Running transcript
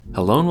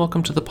Hello and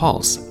welcome to The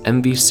Pulse,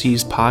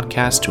 MVC's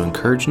podcast to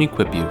encourage and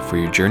equip you for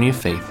your journey of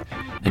faith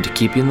and to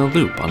keep you in the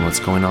loop on what's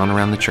going on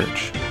around the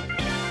church.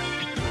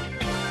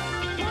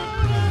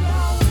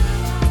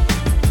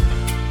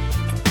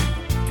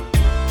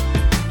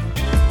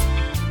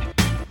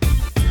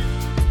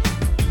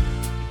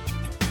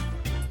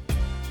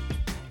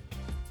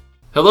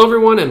 Hello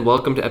everyone and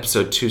welcome to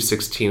episode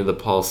 216 of The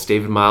Pulse.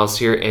 David Miles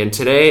here, and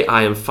today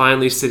I am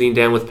finally sitting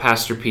down with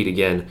Pastor Pete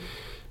again.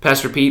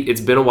 Pastor Pete,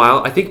 it's been a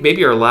while. I think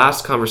maybe our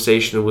last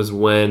conversation was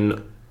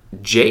when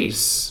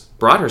Jace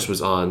Broadhurst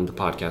was on the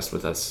podcast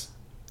with us.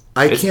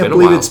 I can't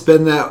believe it's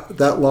been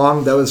that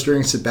long. That was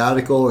during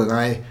sabbatical, and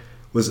I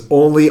was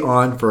only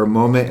on for a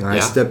moment, and I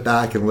stepped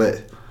back and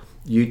let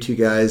you two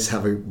guys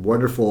have a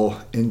wonderful,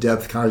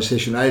 in-depth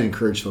conversation. I'd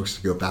encourage folks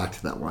to go back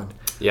to that one.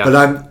 Yeah. But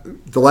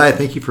I'm delighted.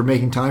 Thank you for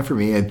making time for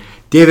me. And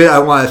David, I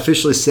want to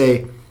officially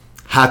say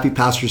Happy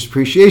Pastor's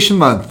Appreciation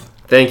Month.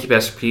 Thank you,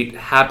 Pastor Pete.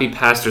 Happy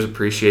Pastor's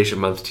Appreciation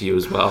Month to you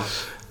as well.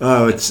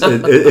 Oh, it's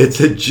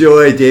a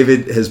joy.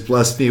 David has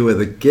blessed me with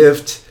a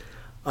gift.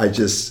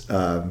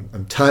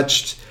 I'm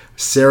touched.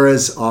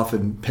 Sarah's off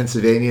in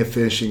Pennsylvania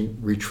finishing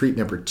retreat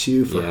number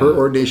 2 for her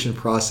ordination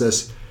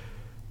process.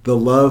 The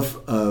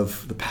love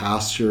of the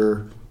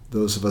pastor,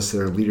 those of us that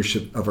are in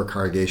leadership of our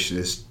congregation,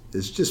 is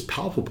just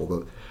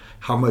palpable.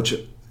 How much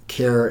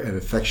care and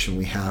affection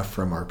we have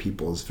from our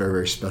people is very,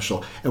 very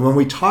special. And when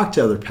we talk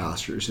to other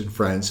pastors and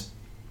friends,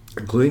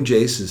 including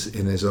Jace's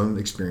in his own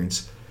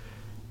experience,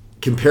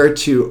 compared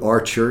to our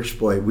church,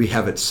 boy, we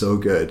have it so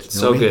good.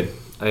 So good.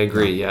 I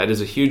agree. Yeah, it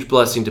is a huge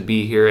blessing to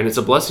be here, and it's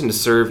a blessing to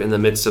serve in the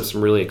midst of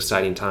some really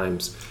exciting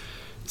times.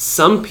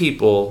 Some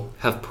people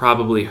have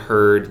probably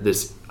heard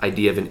this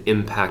idea of an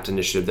impact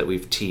initiative that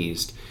we've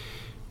teased.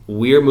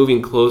 We're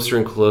moving closer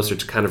and closer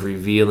to kind of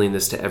revealing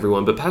this to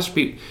everyone. But Pastor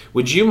Pete,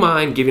 would you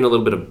mind giving a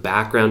little bit of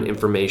background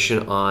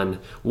information on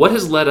what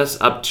has led us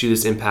up to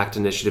this impact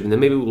initiative? And then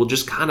maybe we'll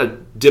just kind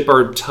of dip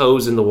our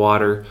toes in the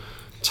water,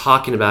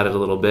 talking about it a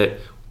little bit.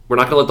 We're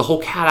not going to let the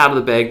whole cat out of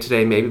the bag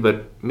today,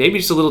 but maybe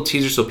just a little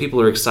teaser so people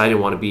are excited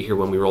and want to be here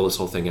when we roll this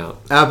whole thing out.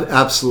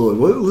 Absolutely.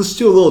 Well, let's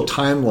do a little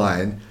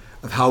timeline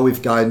of how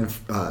we've gotten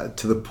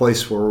to the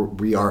place where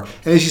we are.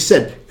 And as you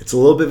said, it's a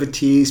little bit of a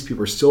tease.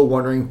 People are still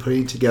wondering,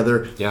 putting it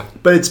together. Yeah.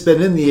 But it's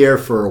been in the air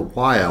for a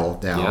while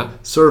now. Yeah.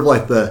 Sort of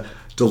like the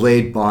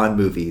delayed Bond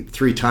movie.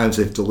 3 times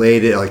they've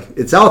delayed it. Like,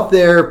 it's out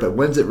there, but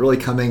when's it really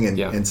coming?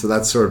 And so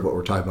that's sort of what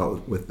we're talking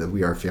about with the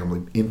We Are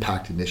Family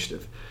Impact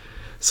Initiative.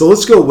 So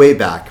let's go way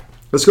back.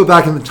 Let's go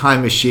back in the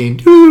time machine.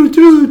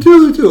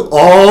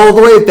 All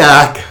the way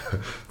back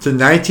to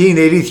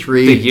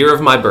 1983. The year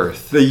of my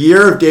birth. The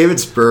year of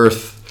David's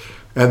birth.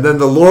 And then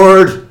the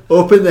Lord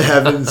opened the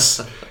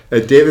heavens,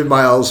 and David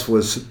Miles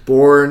was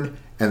born,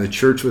 and the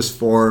church was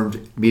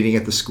formed, meeting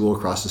at the school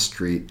across the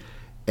street.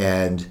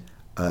 And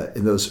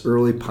in those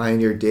early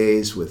pioneer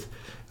days with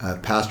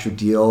Pastor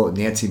Deal and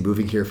Nancy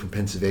moving here from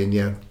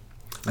Pennsylvania.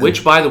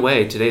 Which, by the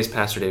way, today is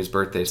Pastor Dave's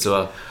birthday.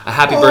 So a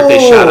happy birthday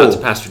shout out to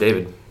Pastor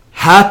David.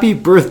 Happy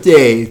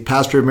birthday,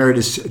 Pastor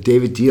Emeritus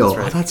David Deal.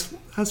 That's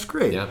right. That's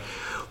great. Yeah.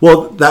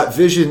 Well, that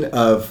vision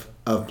of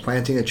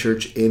planting a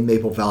church in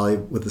Maple Valley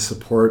with the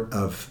support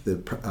of the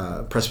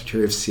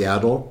Presbytery of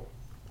Seattle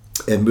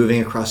and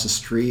moving across the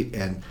street.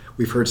 And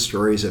we've heard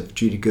stories of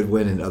Judy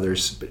Goodwin and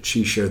others, but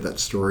she shared that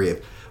story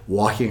of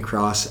walking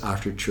across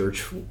after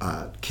church,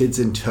 kids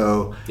in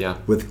tow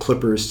with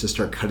clippers to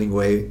start cutting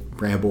away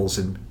brambles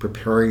and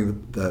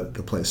preparing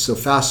the place. So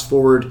fast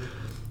forward,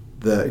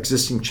 the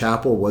existing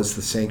chapel was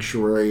the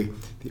sanctuary,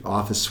 the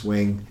office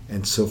wing,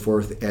 and so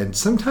forth. And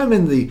sometime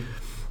in the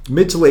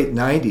mid to late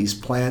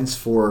 90s, plans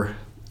for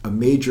a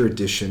major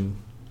addition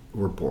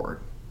were born.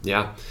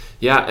 Yeah,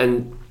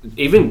 and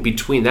even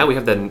between that, we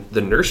have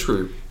the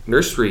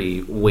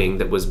nursery wing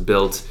that was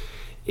built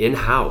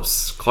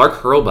in-house. Clark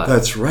Hurlbut.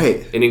 That's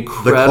right. An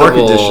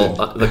incredible,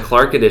 the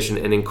Clark edition.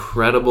 An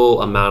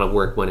incredible amount of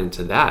work went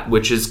into that,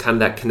 which is kind of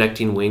that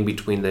connecting wing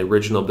between the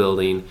original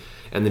building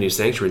and the new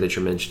sanctuary that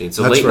you're mentioning.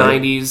 So that's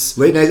late 90s.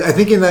 Late 90s. I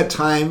think in that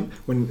time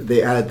when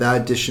they added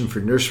that addition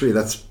for nursery,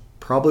 that's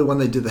probably when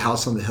they did the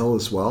house on the hill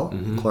as well.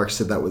 Mm-hmm. Clark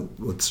said that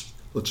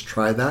let's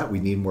try that. We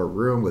need more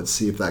room. Let's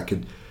see if that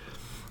could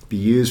be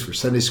used for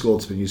Sunday school.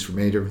 It's been used for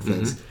many different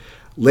things.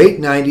 Mm-hmm. Late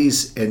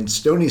 90s, and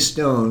Stony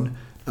Stone,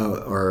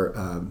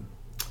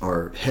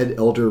 our head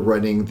elder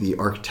running the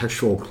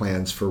architectural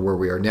plans for where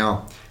we are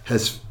now,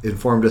 has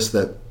informed us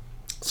that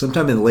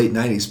sometime in the late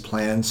 90s,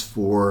 plans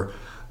for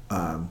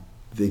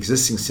the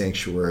existing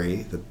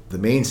sanctuary, the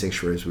main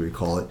sanctuary as we would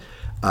call it,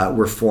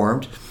 were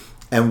formed.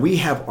 And we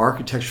have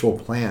architectural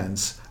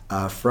plans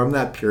from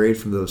that period,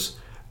 from those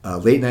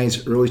late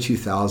 90s, early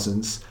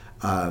 2000s,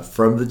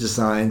 from the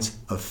designs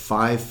of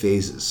 5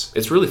 phases.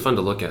 It's really fun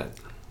to look at.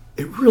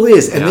 It really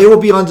is. And they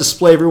will be on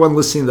display. Everyone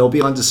listening, they'll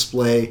be on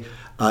display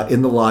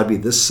in the lobby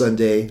this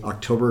Sunday,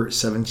 October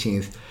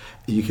 17th.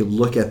 You can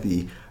look at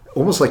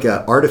almost like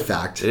an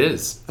artifact. It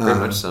is, very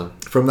much so.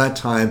 From that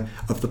time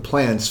of the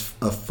plans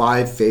of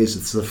 5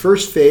 phases. So the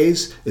first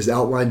phase is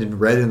outlined in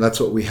red, and that's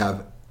what we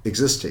have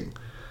existing.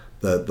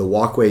 the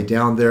walkway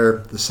down there,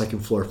 the second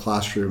floor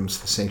classrooms,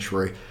 the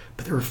sanctuary.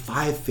 But there were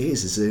 5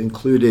 phases. It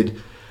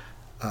included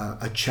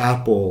a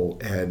chapel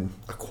and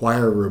a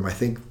choir room. I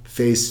think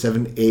phase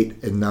 7,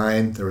 8, and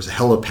 9, there was a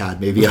helipad,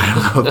 maybe,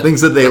 I don't know,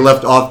 things that they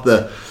left off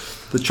the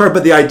chart.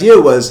 But the idea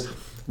was,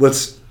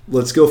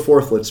 let's go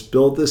forth, let's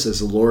build this as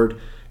the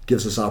Lord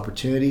gives us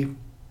opportunity.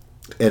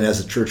 And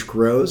as the church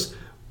grows,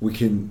 we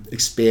can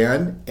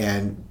expand.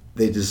 And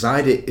they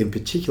designed it in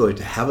particular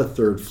to have a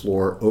 3rd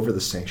floor over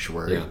the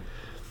sanctuary. Yeah.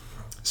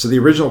 So the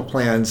original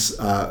plans,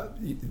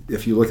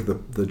 if you look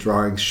at the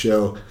drawings,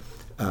 show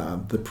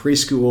the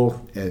preschool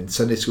and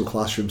Sunday school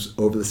classrooms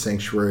over the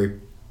sanctuary,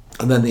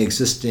 and then the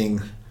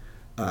existing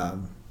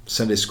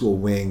Sunday school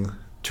wing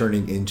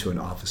turning into an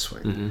office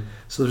wing. Mm-hmm.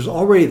 So there's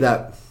already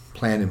that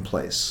plan in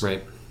place.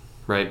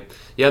 Right.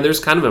 Yeah, there's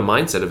kind of a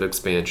mindset of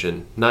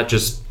expansion, not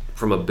just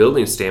from a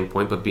building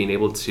standpoint, but being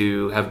able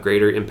to have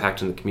greater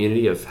impact in the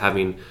community, of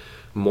having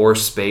more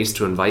space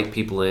to invite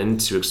people in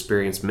to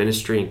experience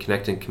ministry and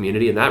connect in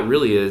community. And that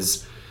really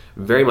is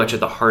very much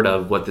at the heart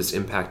of what this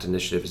impact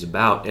initiative is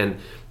about. And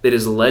it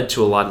has led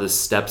to a lot of the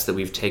steps that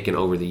we've taken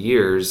over the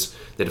years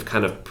that have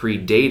kind of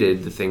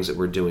predated the things that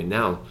we're doing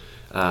now.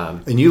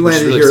 And you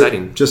landed really here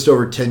exciting. Just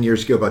over 10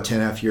 years ago, about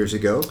 10.5 years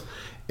ago.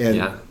 And,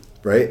 yeah.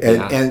 Right?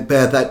 But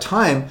at that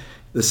time,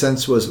 the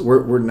sense was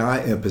we're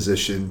not in a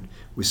position,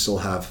 we still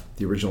have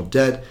the original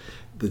debt.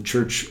 The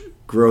church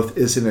growth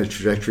is in a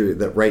trajectory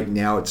that right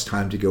now it's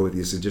time to go with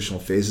these additional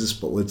phases,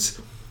 but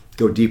let's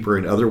go deeper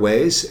in other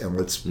ways, and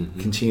let's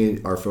continue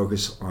our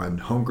focus on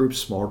home groups,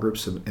 small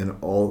groups, and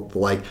all the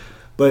like.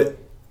 But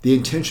the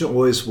intention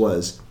always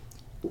was,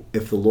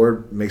 if the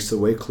Lord makes the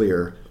way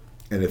clear,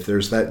 and if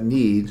there's that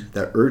need,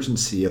 that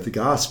urgency of the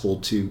gospel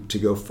to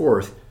go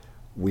forth,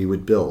 we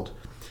would build.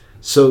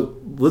 So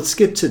let's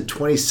get to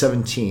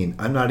 2017.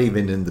 I'm not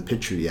even in the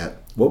picture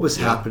yet. What was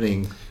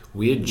happening?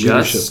 We had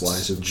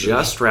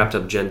just wrapped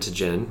up Gen to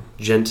Gen.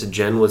 Gen to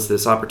Gen was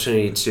this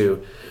opportunity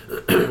to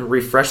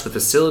refresh the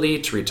facility,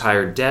 to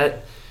retire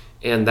debt,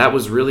 and that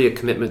was really a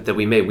commitment that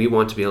we made. We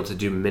want to be able to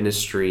do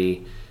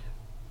ministry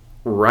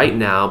right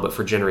now, but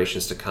for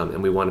generations to come,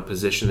 and we want to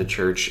position the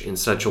church in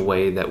such a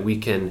way that we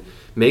can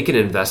make an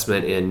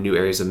investment in new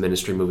areas of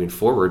ministry moving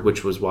forward,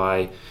 which was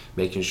why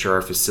making sure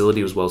our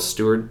facility was well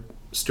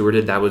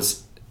stewarded, that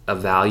was a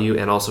value,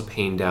 and also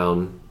paying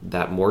down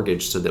that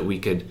mortgage so that we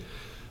could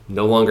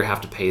no longer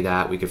have to pay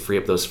that. We could free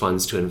up those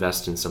funds to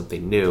invest in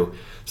something new.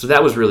 So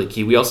that was really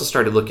key. We also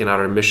started looking at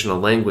our missional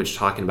language,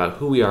 talking about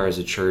who we are as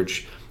a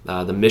church,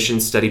 the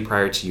mission study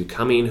prior to you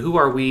coming. Who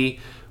are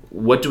we?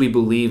 What do we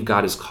believe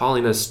God is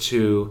calling us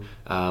to?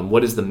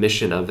 What is the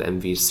mission of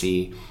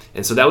MVC?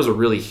 And so that was a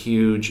really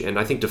huge and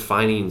I think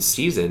defining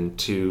season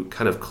to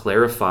kind of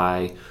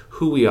clarify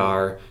who we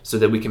are so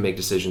that we can make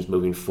decisions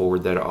moving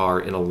forward that are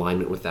in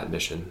alignment with that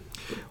mission.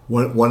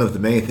 One of the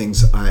many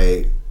things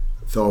I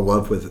fell in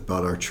love with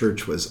about our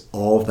church was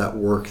all of that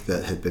work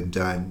that had been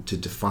done to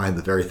define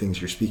the very things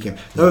you're speaking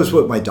of. That was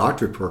what my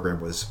doctorate program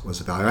was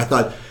about. And I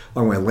thought,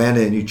 I'm going to land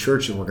in a new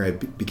church and we're going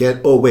to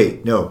begin. Oh,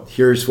 wait, no,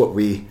 here's what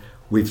we've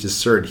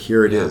discerned.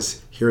 Here it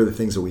is. Here are the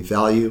things that we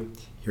value.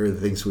 Here are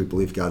the things we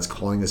believe God's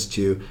calling us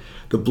to.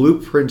 The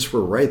blueprints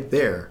were right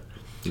there.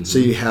 Mm-hmm. So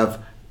you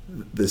have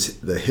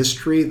the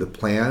history, the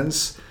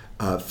plans,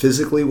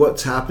 physically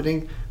what's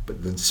happening,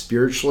 but then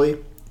spiritually,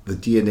 the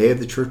DNA of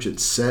the church,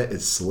 it's set,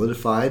 it's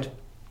solidified.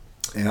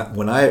 And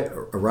when I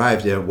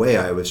arrived, in a way,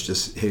 I was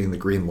just hitting the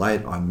green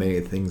light on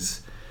many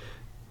things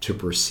to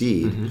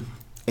proceed. Mm-hmm.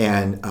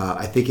 And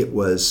I think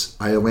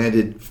I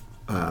landed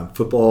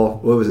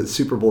football,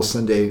 Super Bowl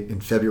Sunday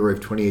in February of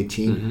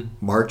 2018.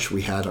 Mm-hmm. March,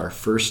 we had our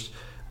first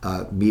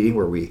meeting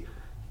where we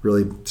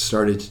really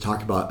started to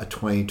talk about a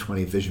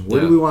 2020 vision.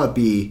 Where do we want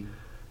to be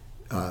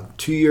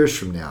 2 years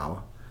from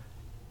now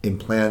in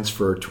plans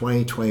for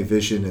 2020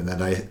 vision and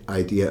that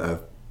idea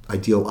of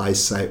ideal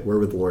eyesight? Where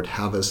would the Lord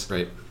have us?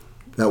 Right.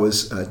 That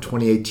was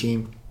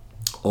 2018.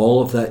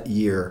 All of that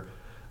year,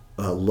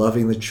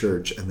 loving the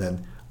church and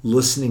then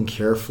listening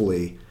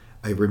carefully.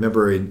 I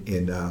remember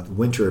in the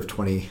winter of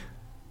 2019,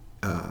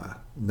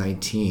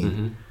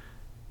 mm-hmm.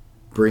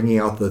 bringing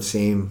out the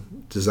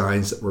same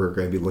designs that we're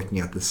going to be looking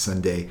at this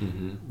Sunday.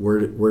 Mm-hmm.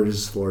 Where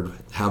does the Lord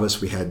have us?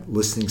 We had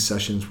listening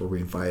sessions where we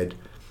invited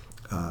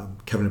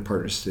covenant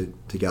partners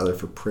to gather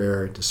for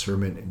prayer,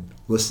 discernment, and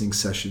listening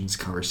sessions,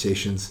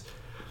 conversations.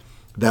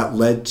 That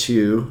led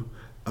to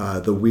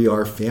the We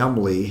Are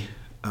Family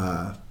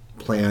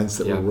plans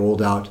that were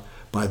rolled out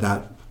by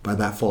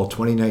that fall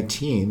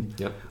 2019.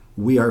 Yep.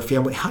 We Are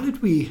Family. How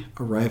did we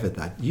arrive at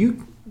that?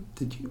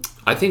 Did you?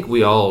 I think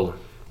we all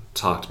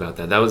talked about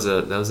that. That was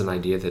an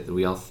idea that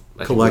we all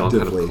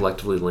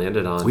collectively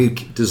landed on. We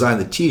designed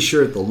the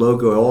T-shirt, the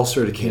logo, it all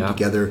sort of came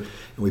together, and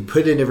we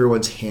put in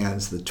everyone's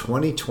hands the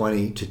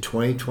 2020 to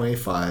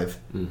 2025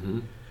 mm-hmm.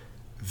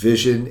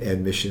 vision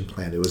and mission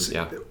plan. It was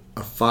a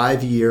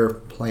 5-year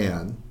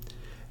plan.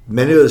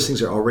 Many of those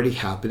things are already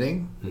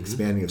happening, mm-hmm.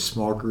 expanding of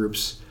small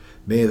groups.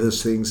 Many of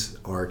those things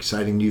are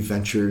exciting new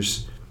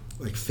ventures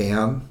like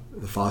FAM,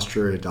 the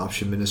Foster and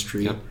Adoption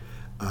Ministry. Yep.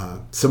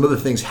 Some of the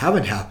things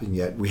haven't happened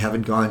yet. We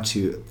haven't gone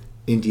to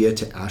India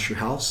to Asher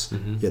House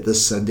yet.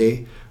 This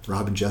Sunday,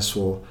 Rob and Jess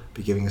will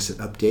be giving us an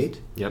update.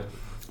 Yep.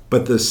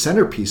 But the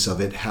centerpiece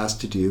of it has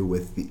to do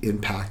with the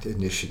impact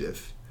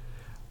initiative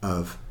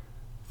of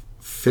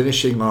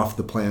finishing off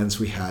the plans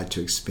we had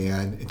to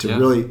expand and to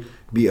really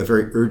be a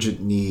very urgent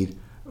need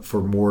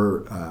for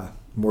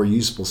more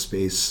usable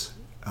space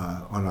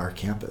on our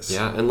campus.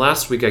 Yeah, and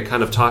last week I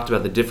kind of talked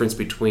about the difference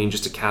between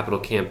just a capital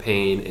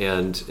campaign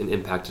and an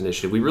impact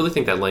initiative. We really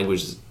think that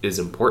language is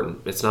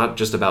important. It's not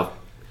just about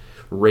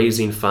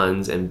raising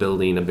funds and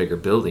building a bigger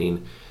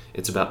building.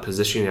 It's about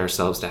positioning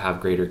ourselves to have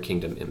greater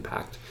kingdom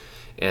impact.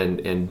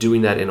 And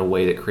doing that in a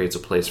way that creates a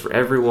place for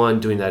everyone,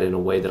 doing that in a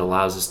way that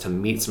allows us to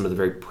meet some of the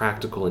very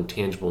practical and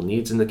tangible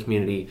needs in the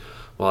community,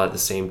 while at the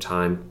same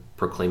time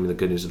proclaiming the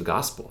good news of the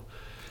gospel.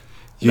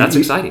 That's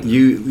exciting.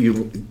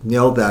 You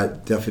nailed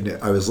that definitely.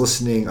 I was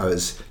listening. I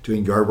was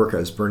doing yard work. I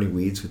was burning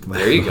weeds with my.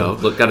 There you go.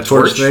 Look, got a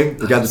torch thing.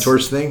 We got the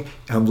torch thing.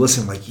 And I'm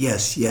listening. Like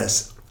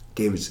yes.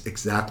 David's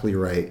exactly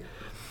right.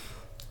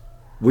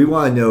 We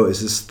want to know,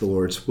 is this the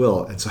Lord's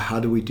will? And so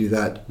how do we do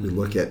that? We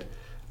look at.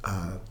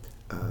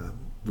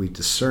 We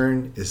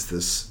discern, is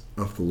this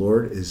of the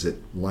Lord? Is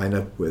it line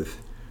up with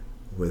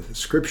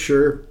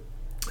Scripture?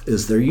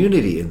 Is there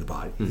unity in the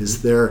body?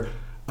 Is there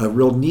a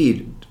real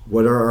need?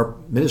 What are our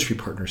ministry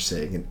partners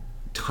saying? And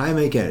time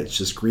and again, it's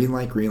just green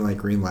light, green light,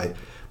 green light.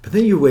 But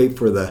then you wait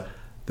for the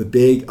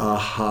big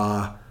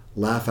aha,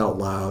 laugh out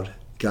loud.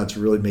 God's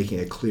really making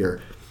it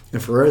clear.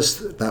 And for us,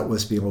 that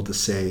was being able to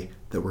say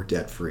that we're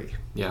debt free.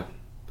 Yeah.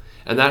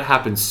 And that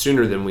happened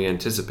sooner than we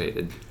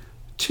anticipated.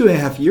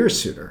 2.5 years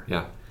sooner.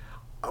 Yeah.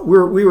 I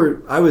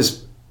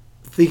was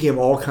thinking of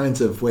all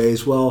kinds of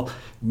ways. Well,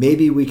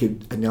 maybe we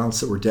could announce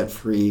that we're debt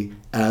free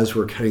as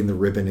we're cutting the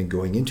ribbon and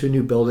going into a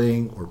new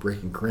building or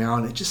breaking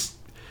ground. It just,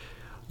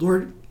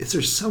 Lord, is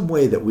there some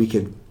way that we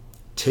could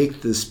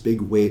take this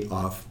big weight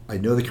off? I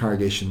know the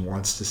congregation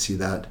wants to see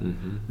that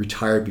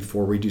retired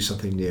before we do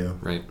something new.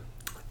 Right.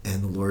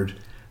 And the Lord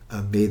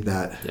made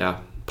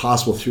that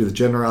possible through the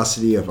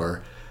generosity of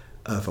our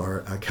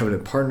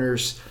covenant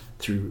partners,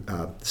 through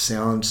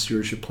sound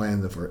stewardship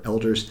plan of our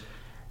elders.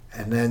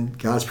 And then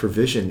God's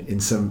provision in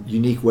some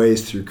unique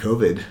ways through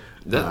COVID.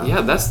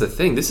 That's the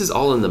thing. This is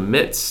all in the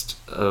midst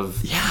of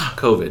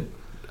COVID,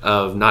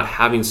 of not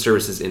having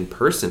services in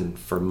person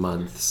for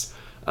months,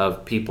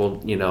 of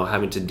people,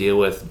 having to deal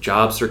with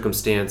job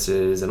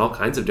circumstances and all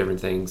kinds of different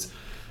things.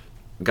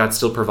 God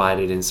still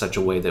provided in such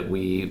a way that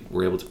we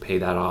were able to pay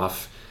that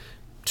off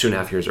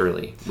 2.5 years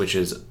early, which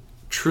is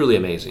truly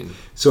amazing.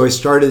 So I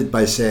started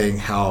by saying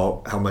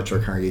how much our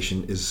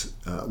congregation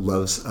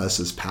loves us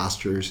as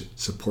pastors,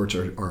 supports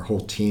our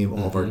whole team,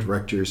 all of our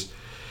directors.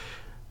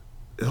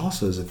 It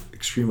also is an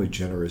extremely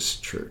generous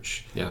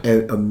church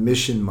and a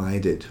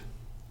mission-minded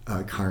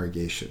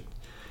congregation.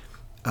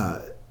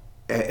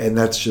 And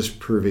that's just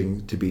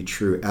proving to be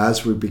true.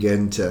 As we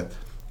begin to,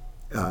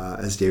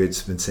 as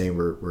David's been saying,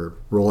 we're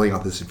rolling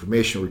out this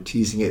information, we're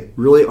teasing it.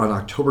 Really on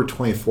October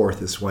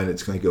 24th is when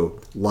it's going to go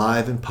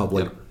live in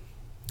public. Yep.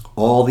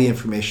 All the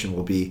information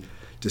will be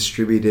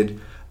distributed.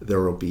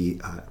 There will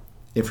be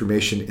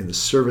information in the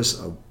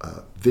service,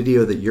 a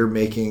video that you're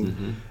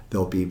making.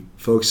 There'll be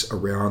folks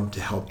around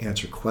to help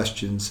answer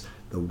questions,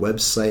 the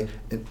website,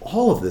 and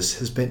all of this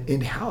has been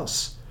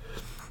in-house.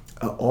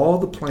 All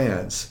the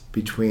plans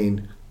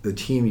between the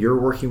team you're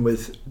working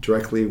with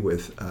directly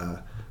with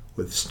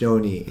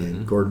Stoney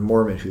and Gordon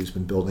Mormon, who's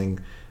been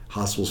building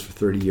hospitals for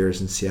 30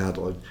 years in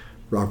Seattle, and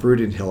Rob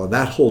Rudenhill, and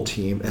that whole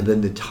team, and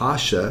then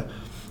Natasha,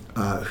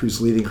 who's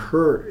leading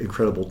her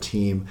incredible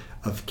team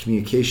of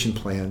communication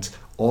plans,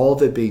 all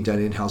of it being done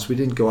in-house. We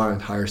didn't go out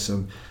and hire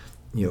some,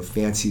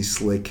 fancy,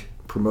 slick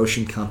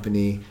promotion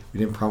company. We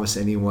didn't promise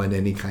anyone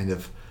any kind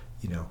of,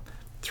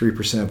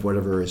 3% of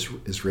whatever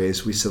is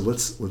raised. We said,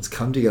 let's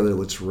come together,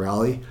 let's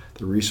rally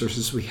the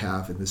resources we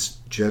have in this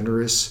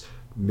generous,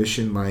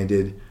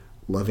 mission-minded,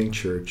 loving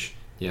church.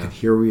 Yeah. And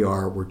here we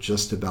are. We're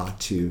just about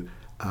to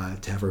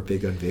have our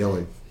big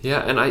unveiling.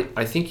 Yeah, and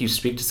I think you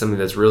speak to something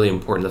that's really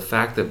important. The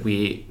fact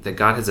that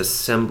God has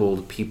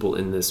assembled people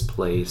in this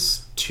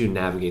place to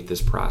navigate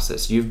this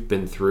process. You've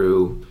been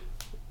through,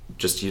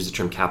 just to use the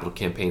term, capital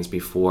campaigns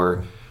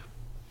before.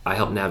 I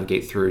help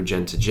navigate through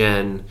Gen to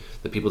Gen.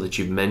 The people that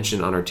you've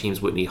mentioned on our teams,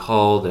 Whitney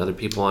Hull, the other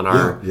people on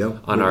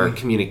our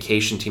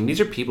communication team. These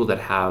are people that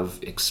have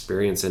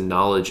experience and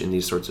knowledge in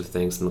these sorts of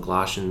things. In the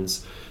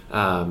Colossians,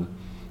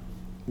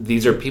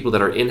 these are people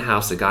that are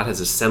in-house that God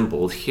has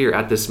assembled here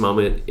at this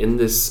moment in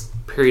this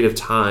period of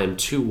time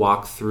to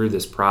walk through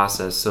this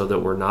process, so that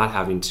we're not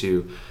having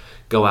to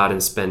go out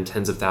and spend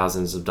tens of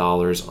thousands of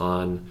dollars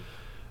on,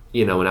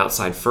 an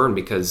outside firm,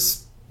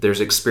 because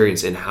there's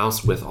experience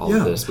in-house with all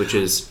of this, which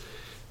is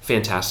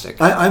fantastic.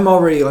 I'm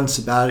already on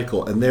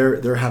sabbatical, and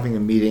they're having a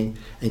meeting,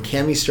 and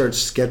Cammie starts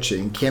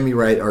sketching. Cammie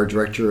Wright, our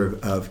director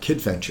of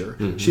Kid Venture,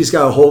 she's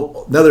got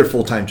another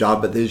full-time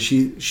job, but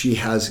she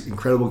has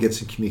incredible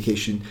gifts in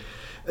communication.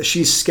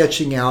 She's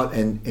sketching out,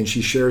 and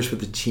she shares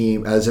with the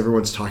team, as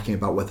everyone's talking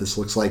about what this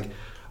looks like,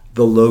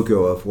 the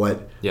logo of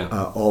what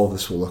all of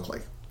this will look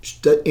like.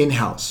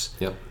 in-house.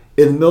 Yep.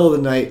 In the middle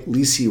of the night,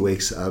 Lisi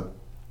wakes up.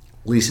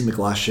 Lisi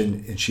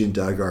McGlashan, and she and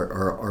Doug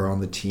are on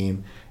the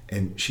team,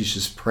 and she's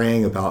just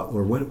praying about,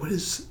 Lord,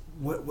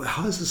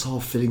 how is this all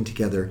fitting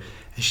together?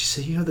 And she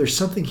said, there's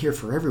something here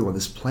for everyone.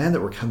 This plan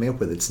that we're coming up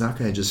with, it's not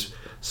going to just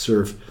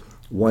serve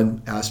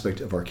one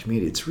aspect of our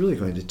community. It's really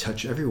going to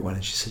touch everyone.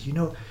 And she said,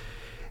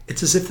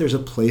 it's as if there's a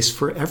place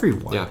for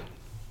everyone. Yeah.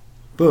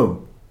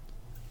 Boom.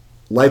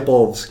 Light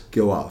bulbs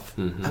go off.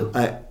 Mm-hmm.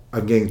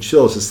 I'm getting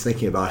chills just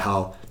thinking about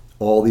how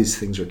all these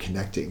things are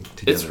connecting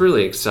together. It's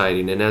really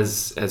exciting. And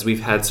as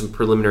we've had some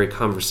preliminary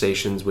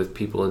conversations with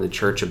people in the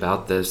church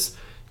about this,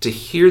 to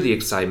hear the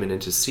excitement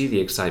and to see the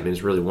excitement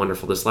is really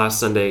wonderful. This last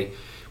Sunday,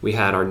 we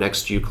had our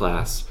Next U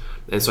class.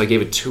 And so I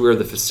gave a tour of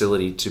the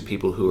facility to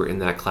people who were in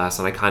that class.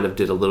 And I kind of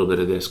did a little bit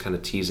of this, kind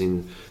of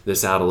teasing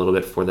this out a little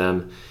bit for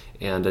them.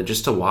 And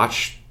just to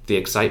watch the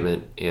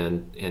excitement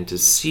and to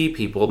see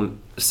people,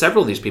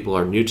 several of these people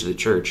are new to the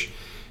church,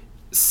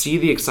 see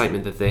the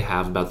excitement that they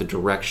have about the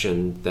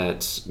direction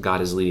that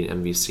God is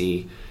leading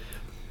MVC.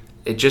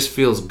 It just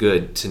feels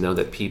good to know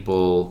that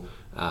people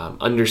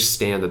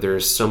understand that there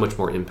is so much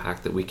more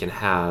impact that we can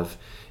have,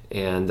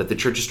 and that the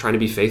church is trying to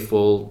be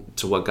faithful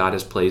to what God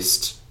has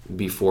placed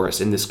before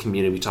us in this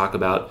community. We talk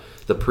about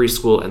the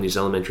preschool and these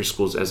elementary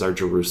schools as our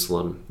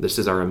Jerusalem. This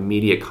is our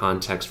immediate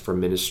context for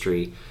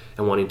ministry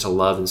and wanting to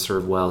love and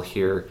serve well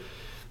here.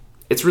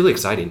 It's really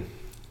exciting.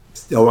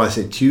 I want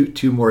to say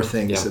two more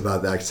things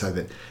about that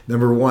excitement.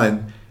 Number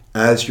one,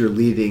 as you're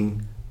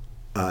leading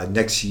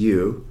Next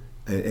U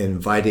and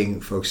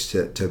inviting folks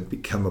to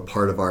become a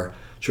part of our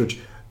church,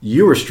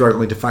 you were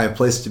struggling to find a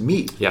place to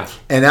meet. Yeah.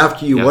 And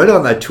after you went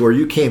on that tour,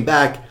 you came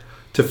back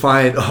to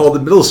find all the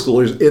middle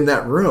schoolers in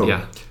that room.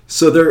 Yeah.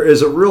 So there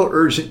is a real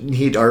urgent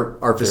need.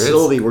 Our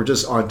facility, we're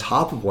just on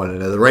top of one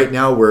another. Right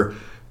now, we're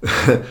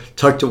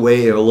tucked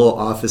away in a little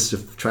office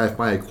to try to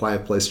find a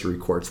quiet place to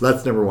record. So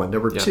that's number one.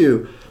 Number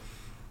two,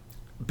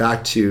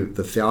 back to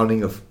the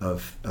founding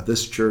of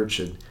this church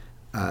and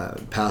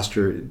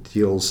Pastor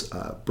Deal's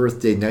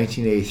birthday,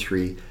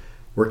 1983.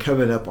 We're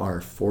coming up our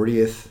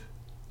 40th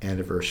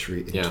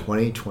anniversary in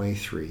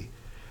 2023.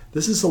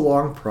 This is a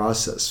long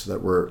process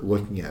that we're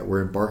looking at.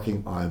 We're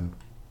embarking on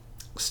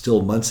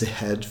still months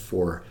ahead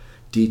for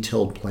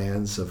detailed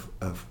plans of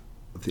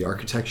the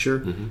architecture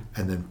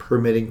and then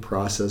permitting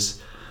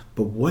process.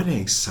 But what an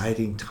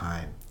exciting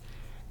time.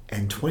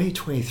 And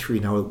 2023,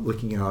 now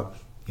looking out,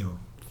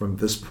 from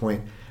this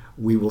point,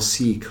 we will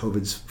see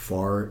COVID's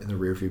far in the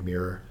rearview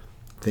mirror.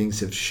 Things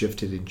have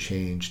shifted and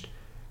changed,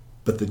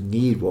 but the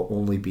need will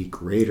only be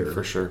greater.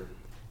 For sure.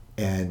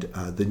 And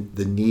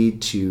the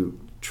need to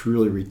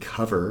truly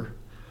recover,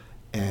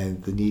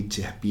 and the need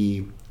to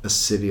be a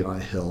city on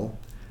a hill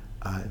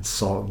and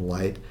salt and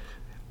light.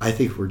 I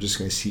think we're just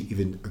going to see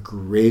even a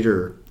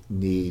greater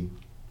need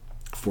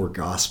for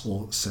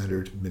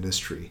gospel-centered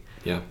ministry.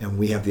 Yeah. And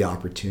we have the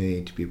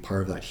opportunity to be a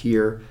part of that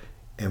here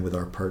and with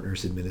our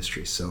partners in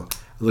ministry. So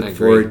I look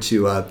forward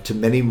to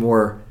many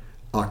more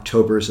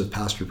Octobers of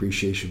Pastor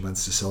Appreciation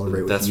Months to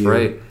celebrate with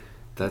you.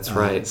 That's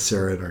right.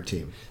 Sarah and our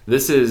team.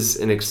 This is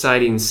an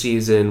exciting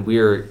season. We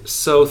are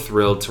so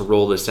thrilled to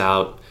roll this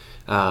out.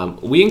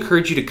 We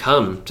encourage you to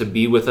come to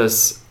be with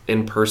us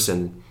in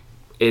person.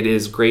 It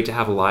is great to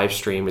have a live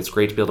stream. It's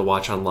great to be able to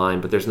watch online,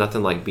 but there's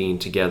nothing like being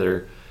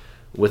together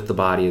with the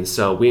body. And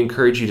so we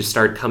encourage you to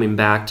start coming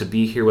back, to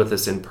be here with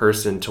us in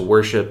person, to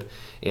worship,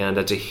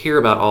 and to hear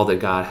about all that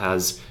God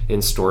has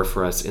in store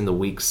for us in the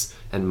weeks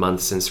and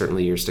months and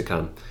certainly years to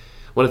come.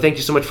 I want to thank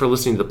you so much for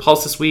listening to The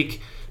Pulse this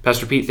week.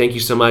 Pastor Pete, thank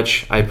you so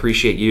much. I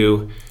appreciate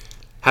you.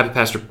 Happy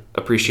Pastor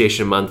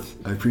Appreciation Month.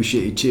 I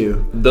appreciate you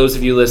too. Those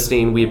of you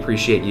listening, we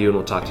appreciate you, and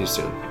we'll talk to you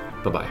soon.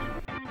 Bye-bye.